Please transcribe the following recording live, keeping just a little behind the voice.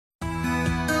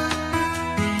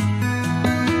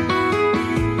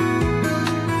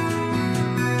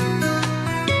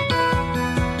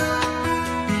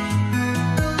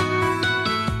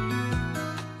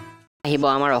আহিব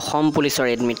আমাৰ অসম পুলিচৰ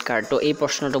এডমিট কাৰ্ড তো এই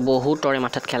প্ৰশ্নটো বহুতৰে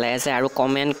মাথাত খেলাই আছে আৰু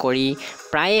কমেন্ট কৰি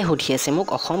প্ৰায়ে সুধি আছে মোক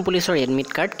অসম পুলিচৰ এডমিট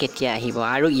কাৰ্ড কেতিয়া আহিব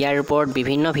আৰু ইয়াৰ ওপৰত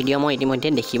বিভিন্ন ভিডিঅ' মই ইতিমধ্যে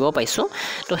দেখিব পাইছো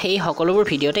তো সেই সকলোবোৰ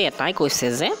ভিডিঅ'তে এটাই কৈছে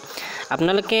যে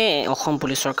আপোনালোকে অসম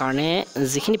পুলিচৰ কাৰণে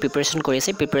যিখিনি প্ৰিপাৰেচন কৰি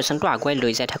আছে প্ৰিপাৰেচনটো আগুৱাই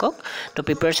লৈ যাই থাকক তো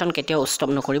প্ৰিপাৰেচন কেতিয়াও ষ্টপ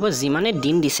নকৰিব যিমানে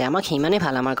দিন দিছে আমাক সিমানে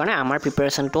ভাল আমাৰ কাৰণে আমাৰ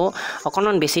প্ৰিপাৰেচনটো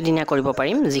অকণমান বেছি দিনা কৰিব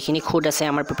পাৰিম যিখিনি খুদ আছে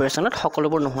আমাৰ প্ৰিপাৰেচনত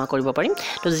সকলোবোৰ নোহোৱা কৰিব পাৰিম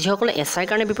তো যিসকলে এসআই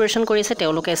কাৰণে প্ৰিপাৰেচন কৰি আছে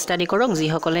তেওঁলোকে ষ্টাডি কৰক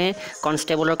যিসকলে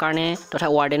কনষ্টেবলৰ কাৰণে তথা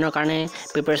ৱাৰ্ডেনৰ কাৰণে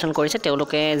প্ৰিপাৰেচন কৰিছে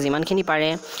তেওঁলোকে যিমানখিনি পাৰে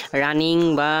ৰানিং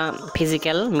বা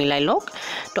ফিজিক্যাল মিলাই লওক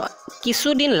তো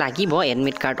কিছুদিন লাগিব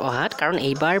এডমিট কাৰ্ড অহাত কাৰণ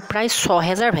এইবাৰ প্ৰায়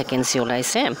 6000 ভ্যাকেন্সি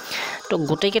ওলাইছে তো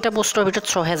গোটেইকেইটা পোষ্টৰ ভিতৰত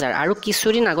 6000 আৰু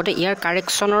কিছুদিন আগতে ইয়াৰ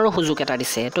কাৰেকশ্যনৰো সুযোগ এটা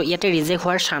দিছে তো ইয়াতে ৰিজেক্ট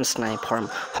হোৱাৰ চান্স নাই ফৰ্ম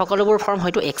সকলোবোৰ ফৰ্ম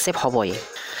হয়তো একসেপ্ট হ'বই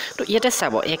তো ইয়াতে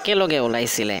চাব একেলগে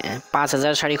ওলাইছিলে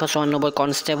 5494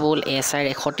 কনষ্টেবল এসআইৰ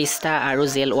 130টা আৰু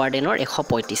জেল ৱাৰ্ডেনৰ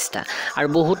 135টা আৰু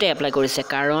বহুতে এপ্লাই কৰিছে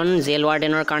কাৰণ জেল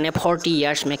ৱাৰ্ডেনৰ কাৰণে 40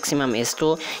 ইয়াৰ্ছ ম্যাক্সিমাম এজ তো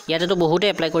ইয়াতেতো বহুতে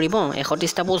এপ্লাই কৰিব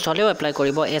 130টা পোষ্ট হলেও এপ্লাই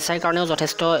কৰিব এসআইৰ কাৰণেও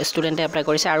যথেষ্ট ষ্টুডেণ্টে এপ্লাই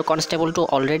কৰিছে আৰু কনষ্টেবলটো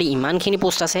অলৰেডি ইমানখিনি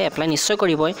পোষ্ট আছে এপ্লাই নিশ্চয়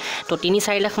কৰিবই তো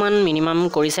 3-4 লাখ মান মিনিমাম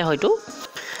কৰিছে হয়তো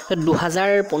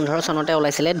 2015 চনতে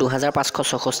ওলাইছিলে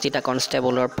 2564টা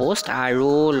কনষ্টেবলৰ পোষ্ট আৰু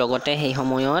লগতে সেই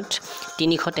সময়ত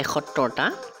 373টা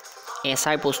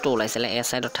এসআই পোষ্ট ওলাইছিলে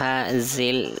এসআই তথা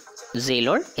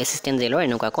জেলৰ এসিস্টেন্ট জেলৰ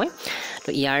এনেকুৱা কয় তো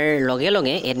ইয়াৰ লগে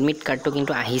লগে এডমিট কাৰ্ডটো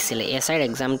কিন্তু আহিছিলে এসআইৰ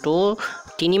এক্সামটো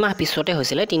 3 মাহ পিছতে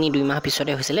হৈছিলে 3-2 মাহ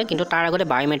পিছতে হৈছিলে কিন্তু তাৰ আগতে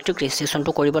বায়োমেট্ৰিক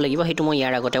ৰেজিষ্ট্ৰেচনটো কৰিব লাগিব হেতু মই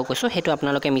ইয়াৰ আগতেও কৈছো হেতু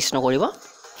আপোনালোকে মিছ নকৰিব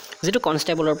যেটো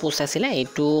কনষ্টেবলৰ পোষ্ট আছিল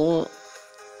এটো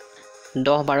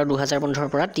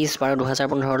 10-12-2015 পৰা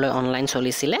 30-12-2015 লৈ অনলাইন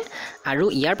চলিছিলে আৰু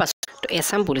ইয়াৰ পাছত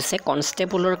এছাম পুলিচে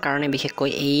কনষ্টেবলৰ কাৰণে বিশেষকৈ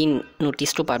এই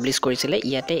নোটিছটো পাবলিশ কৰিছিলে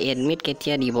ইয়াতে এডমিট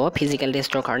কেতিয়া দিব ফিজিক্যাল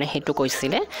টেষ্টৰ কাৰণে হেতু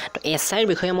কৈছিলে তো এসআইৰ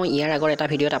বিষয়ে মই ইয়াৰ আগৰ এটা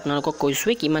ভিডিঅ'ত আপোনালোকক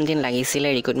কৈছোই কিমান দিন লাগিছিলে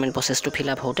ৰিক্ৰুটমেন্ট প্ৰসেছটো ফিল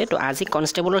আপ হওঁতে তো আজি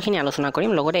কনষ্টেবলৰখিনি আলোচনা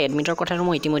কৰিম লগতে এডমিটৰ কথাটো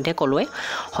মই ইতিমধ্যে কলোৱে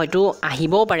হয়তো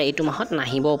আহিবও পাৰে এইটো মাহত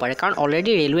নাহিবও পাৰে কাৰণ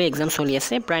অলৰেডি ৰেলৱে এক্সাম চলি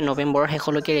আছে প্ৰায় নৱেম্বৰৰ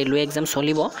শেষলৈকে ৰেলৱে এক্সাম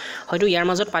চলিব হয়তো ইয়াৰ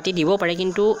মাজত পাতি দিব পাৰে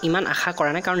কিন্তু ইমান আশা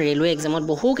কৰা নাই কাৰণ ৰেলৱে এক্সামত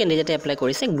বহু কেণ্ডিডেটে এপ্লাই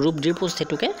কৰিছে গ্ৰুপ ডি পোষ্ট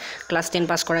হেতুকে ক্লাছ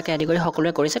 10 পাছ কৰা ক্যাটেগৰী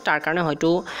সকলোৱে কৰিছে তাৰ কাৰণে হয়তো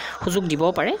সুযোগ দিব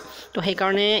পাৰে তো সেই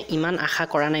কাৰণে ইমান আশা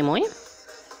কৰা নাই মই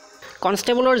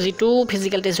কনষ্টেবলৰ যেটো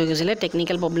ফিজিক্যাল টেষ্ট হৈ গৈছিলে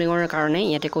টেকনিক্যাল প্ৰবলেমৰ কাৰণে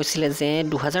ইয়াতে কৈছিলে যে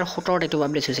 2017 এটো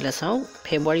পাবলিশ হৈছিলে চাও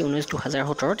ফেব্ৰুৱাৰী 19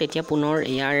 2017 তেতিয়া পুনৰ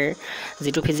ইয়াৰ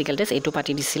যেটো ফিজিক্যাল টেষ্ট এটো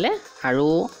পাতি দিছিলে আৰু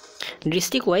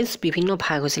ডিস্ট্ৰিক্ট ওয়াইজ বিভিন্ন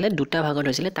ভাগ হৈছিলে দুটা ভাগত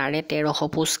হৈছিলে তাৰে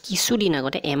 1300 পোষ্ট কিছুদিন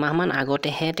আগতে এমাহ মান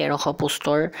আগতেহে 1300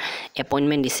 পোষ্টৰ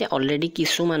এপইন্টমেন্ট দিছে অলৰেডি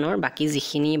কিছুমানৰ বাকি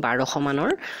যিখিনি 1200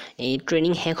 মানৰ এই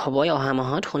ট্ৰেনিং হেক হ'বই অহা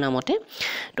মাহত শুনামতে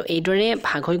তো এইদৰে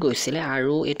ভাগ হৈ গৈছিলে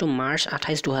আৰু এটো মাৰ্চ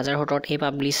 28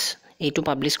 2017 এইটো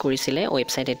পাবলিশ কৰিছিলে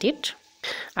ওয়েবসাইট এটিত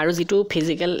আৰু যেটো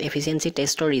ফিজিক্যাল এফিচিয়েন্সি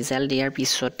টেষ্টৰ ৰিজাল্ট দিয়াৰ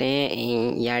পিছতে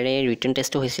ইয়াৰে ৰিটেন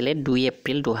টেষ্ট হৈছিলে 2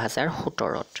 এপ্ৰিল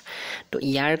 2017 তো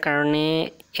ইয়াৰ কাৰণে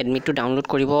এডমিটটো ডাউনলোড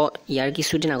কৰিব ইয়াৰ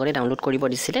কিছুদিন আগতে ডাউনলোড কৰিব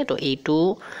দিছিলে তো এইটো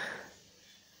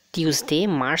টিউজডে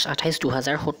মাৰ্চ 28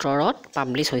 2017 ত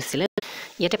পাবলিশ হৈছিলে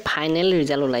ইয়াতে ফাইনেল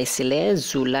ৰিজাল্ট ওলাইছিলে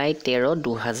জুলাই 13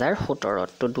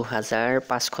 2017 তো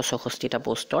 2564টা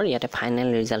পোষ্টৰ ইয়াতে ফাইনেল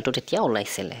ৰিজাল্টটো তেতিয়া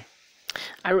ওলাইছিলে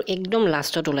আৰু একদম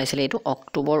লাষ্টত ওলাইছিলে এটো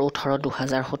অক্টোবৰ 18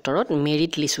 2017 ত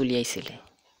মেৰিট লিষ্ট উলিয়াইছিলে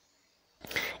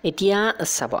এতিয়া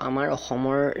চাব আমাৰ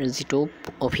অসমৰ যেটো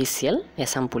অফিচিয়েল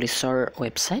এছাম পুলিচৰ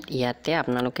ওয়েবসাইট ইয়াতে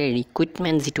আপোনালোকে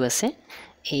ৰিক্ৰুটমেন্ট যেটো আছে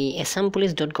এই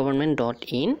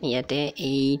assampolice.government.in ইয়াতে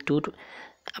এইটো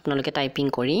আপোনালোকে টাইপিং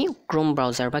কৰি ক্ৰোম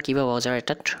ব্ৰাউজাৰ বা কিবা ব্ৰাউজাৰ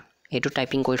এটাত এটো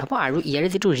টাইপিং কৰি থব আৰু ইয়াৰে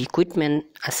যেটো ৰিক্ৰুটমেন্ট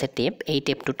আছে টেব এই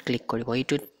টেবটোত ক্লিক কৰিব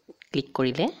এইটো ক্লিক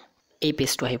কৰিলে এই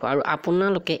পেজটো আহিব আৰু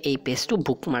আপোনালোকে এই পেজটো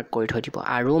বুকমাৰ্ক কৰি থৈ দিব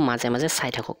আৰু মাজে মাজে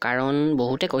চাই থাকক কাৰণ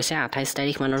বহুতে কৈছে 28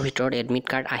 তাৰিখ মানৰ ভিতৰত এডমিট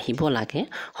কাৰ্ড আহিব লাগে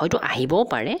হয়তো আহিবও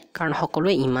পাৰে কাৰণ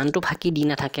সকলোৱে ইমানটো ফাকি দি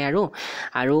নাথাকে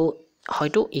আৰু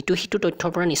হয়তো ইটো হিটো তথ্যৰ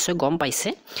পৰা নিশ্চয় গম পাইছে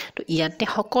তো ইয়াতে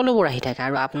সকলোবোৰ আহি থাকে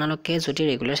আৰু আপোনালোকে যদি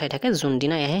ৰেগুলাৰ চাই থাকে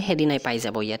যোনদিনা আহে হেদিনাই পাই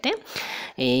যাব ইয়াতে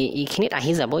এইখিনিত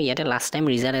আহি যাব ইয়াতে লাষ্ট টাইম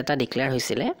ৰিজাল্ট এটা ডিক্লেয়াৰ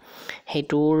হৈছিলে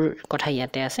হেতুৰ কথা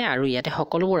ইয়াতে আছে আৰু ইয়াতে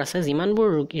সকলোবোৰ আছে যিমানবোৰ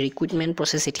ৰিক্ৰুটমেন্ট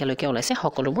প্ৰসেছ এতিয়ালৈকে ওলাইছে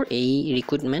সকলোবোৰ এই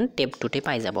ৰিক্ৰুটমেন্ট টেবটোতে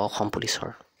পাই যাব অসম পুলিচৰ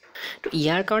তো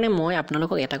ইয়াৰ কাৰণে মই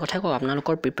আপোনালোকক এটা কথা কওঁ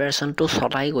আপোনালোকৰ প্ৰিপাৰেচনটো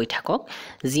চলাই গৈ থাকক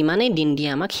যিমানে দিন দিয়ে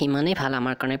আমাক হিমানে ভাল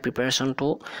আমাৰ কাৰণে প্ৰিপাৰেচনটো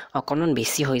অকণমান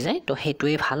বেছি হৈ যায় তো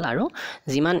হেতুৱে ভাল আৰু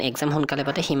যিমান এক্সাম সোনকালে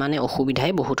পাতে হিমানে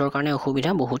অসুবিধাই বহুতৰ কাৰণে অসুবিধা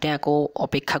বহুতে আকৌ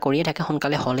অপেক্ষা কৰিয়ে থাকে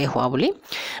সোনকালে হলে হোৱা বুলি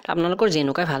তো আপোনালোকৰ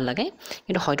যেনেকৈ ভাল লাগে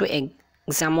কিন্তু হয়তো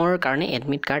এক্সামৰ কাৰণে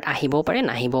এডমিট কাৰ্ড আহিবও পাৰে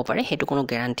নাহিবও পাৰে হেতু কোনো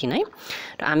গ্যাৰান্টি নাই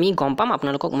তো আমি গম পাম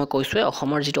আপোনালোকক মই কৈছোৱে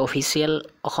অসমৰ যেটো অফিচিয়েল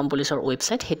অসম পুলিচৰ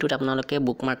ওয়েবসাইট হেতুত আপোনালোকে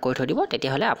বুকমাৰ্ক কৰি থৈ দিব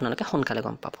তেতিয়া হলে আপোনালোকে সোনকালে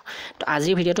গম পাব তো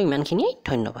আজিৰ ভিডিঅটো ইমানখিনিয়ে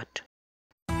ধন্যবাদ